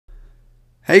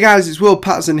Hey guys, it's Will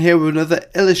Patterson here with another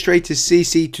Illustrator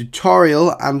CC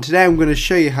tutorial, and today I'm going to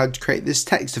show you how to create this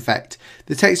text effect.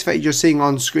 The text effect you're seeing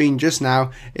on screen just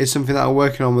now is something that I'm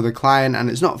working on with a client and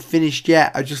it's not finished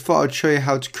yet. I just thought I'd show you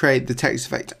how to create the text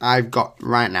effect I've got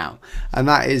right now, and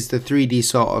that is the 3D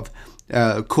sort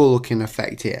of cool looking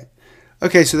effect here.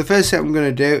 Okay, so the first step I'm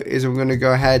going to do is I'm going to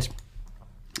go ahead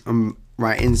and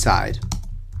write inside.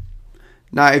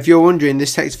 Now if you're wondering,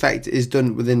 this text effect is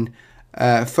done within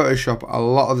Photoshop a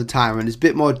lot of the time, and it's a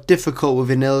bit more difficult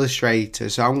within Illustrator,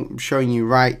 so I'm showing you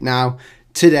right now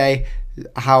today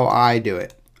how I do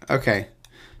it. Okay,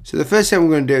 so the first thing I'm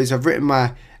going to do is I've written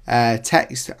my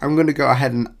text. I'm going to go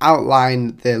ahead and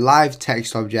outline the live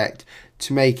text object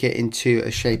to make it into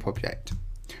a shape object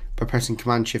by pressing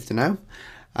Command Shift and O.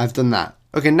 I've done that.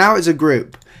 Okay, now it's a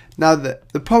group. Now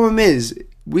the problem is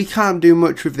we can't do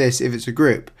much with this if it's a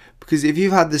group, because if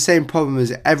you've had the same problem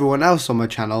as everyone else on my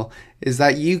channel, is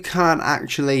that you can't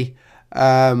actually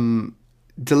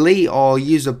delete or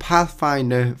use a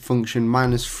pathfinder function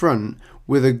 -front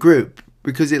with a group,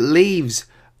 because it leaves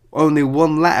only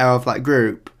one letter of that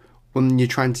group when you're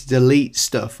trying to delete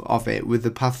stuff of it with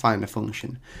the pathfinder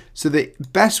function. So the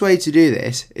best way to do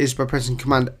this is by pressing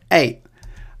Command 8,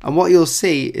 and what you'll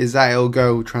see is that it'll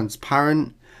go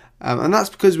transparent, and that's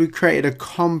because we created a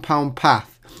compound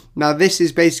path. Now this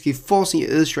is basically forcing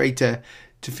Illustrator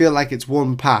to feel like it's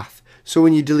one path. So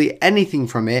when you delete anything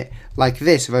from it, like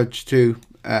this, if I were to do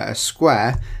a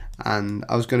square and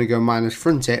I was going to go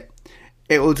 -front it,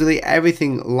 it will delete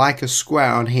everything like a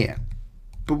square on here.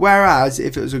 But whereas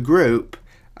if it was a group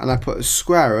and I put a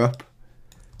square up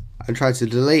and tried to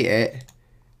delete it,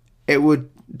 it would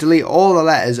delete all the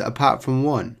letters apart from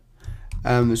one.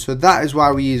 So that is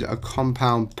why we use a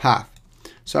compound path.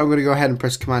 So I'm going to go ahead and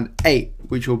press Command 8,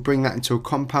 which will bring that into a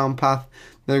compound path.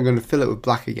 Then I'm going to fill it with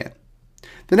black again.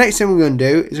 The next thing we're going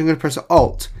to do is I'm going to press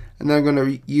Alt, and then I'm going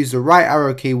to use the right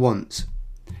arrow key once.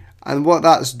 And what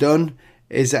that's done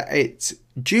is that it's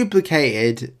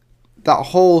duplicated that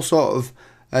whole sort of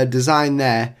design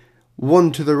there,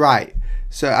 one to the right.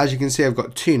 So as you can see, I've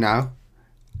got two now.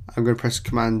 I'm going to press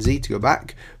Command Z to go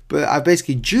back, but I've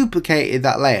basically duplicated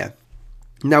that layer.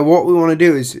 Now what we want to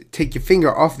do is take your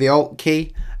finger off the Alt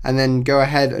key and then go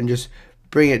ahead and just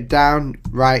bring it down,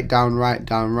 right, down, right,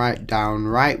 down, right, down,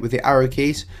 right with the arrow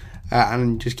keys,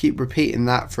 and just keep repeating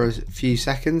that for a few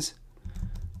seconds,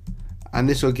 and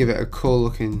this will give it a cool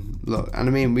looking look. And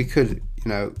I mean, we could,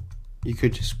 you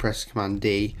could just press Command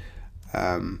D,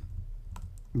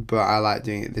 but I like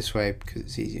doing it this way because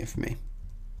it's easier for me.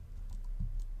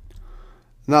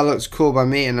 And that looks cool by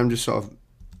me, and I'm just sort of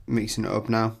mixing it up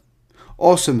now.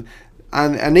 Awesome.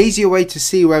 And an easier way to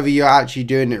see whether you're actually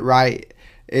doing it right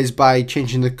is by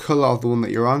changing the color of the one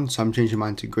that you're on. So I'm changing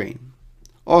mine to green.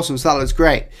 Awesome, so that looks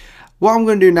great. What I'm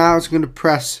going to do now is I'm going to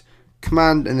press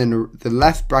Command and then the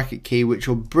left bracket key, which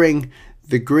will bring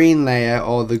the green layer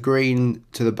or the green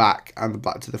to the back and the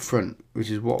black to the front,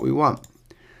 which is what we want.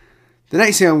 The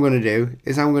next thing I'm going to do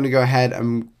is I'm going to go ahead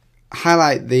and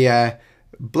highlight the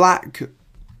black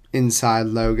inside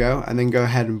logo, and then go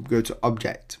ahead and go to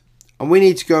Object. And we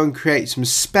need to go and create some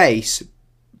space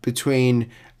between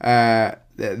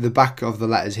the back of the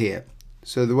letters here.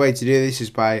 So the way to do this is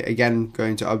by, again,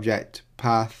 going to Object,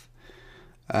 Path,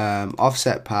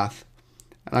 Offset Path,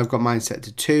 and I've got mine set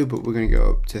to 2, but we're going to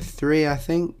go up to 3, I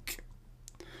think,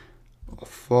 or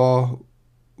 4.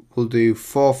 We'll do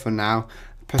 4 for now.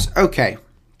 Press OK.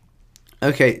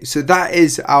 Okay, so that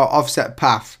is our offset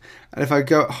path, and if I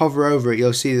go hover over it,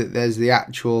 you'll see that there's the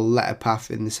actual letter path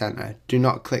in the center. Do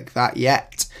not click that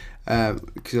yet,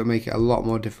 because it'll make it a lot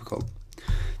more difficult.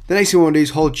 The next thing we want to do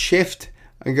is hold Shift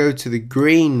and go to the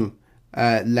green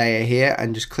layer here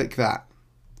and just click that.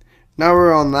 Now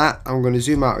we're on that, I'm going to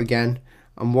zoom out again,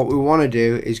 and what we want to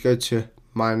do is go to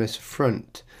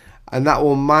 -front, and that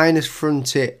will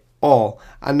 -front it all.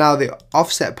 And now the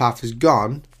offset path is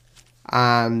gone,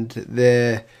 and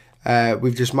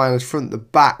we've just -front the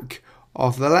back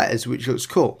of the letters, which looks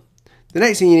cool. The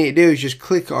next thing you need to do is just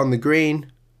click on the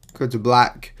green, go to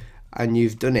black, and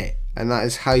you've done it. And that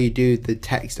is how you do the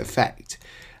text effect.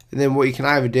 And then what you can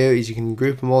either do is you can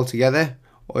group them all together,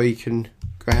 or you can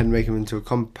go ahead and make them into a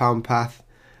compound path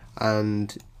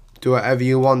and do whatever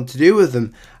you want to do with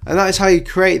them. And that is how you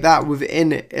create that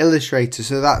within Illustrator.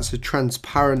 So that's a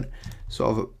transparent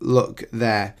sort of look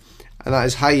there, and that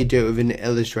is how you do it within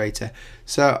Illustrator.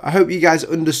 So I hope you guys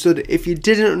understood. If you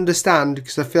didn't understand,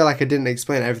 because I feel like I didn't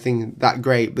explain everything that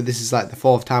great, but this is like the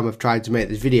 4th time I've tried to make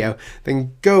this video,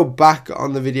 then go back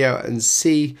on the video and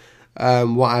see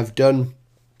what I've done.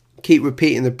 Keep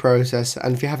repeating the process,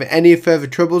 and if you have any further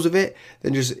troubles with it,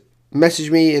 then just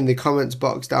message me in the comments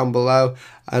box down below,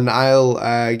 and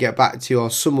I'll get back to you, or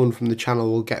someone from the channel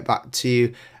will get back to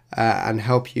you and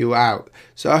help you out.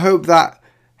 So I hope that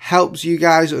helps you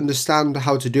guys understand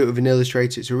how to do it with an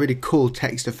Illustrator. It's a really cool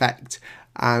text effect,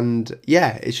 and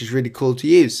yeah, it's just really cool to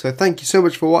use. So thank you so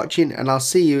much for watching, and I'll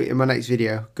see you in my next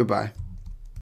video. Goodbye.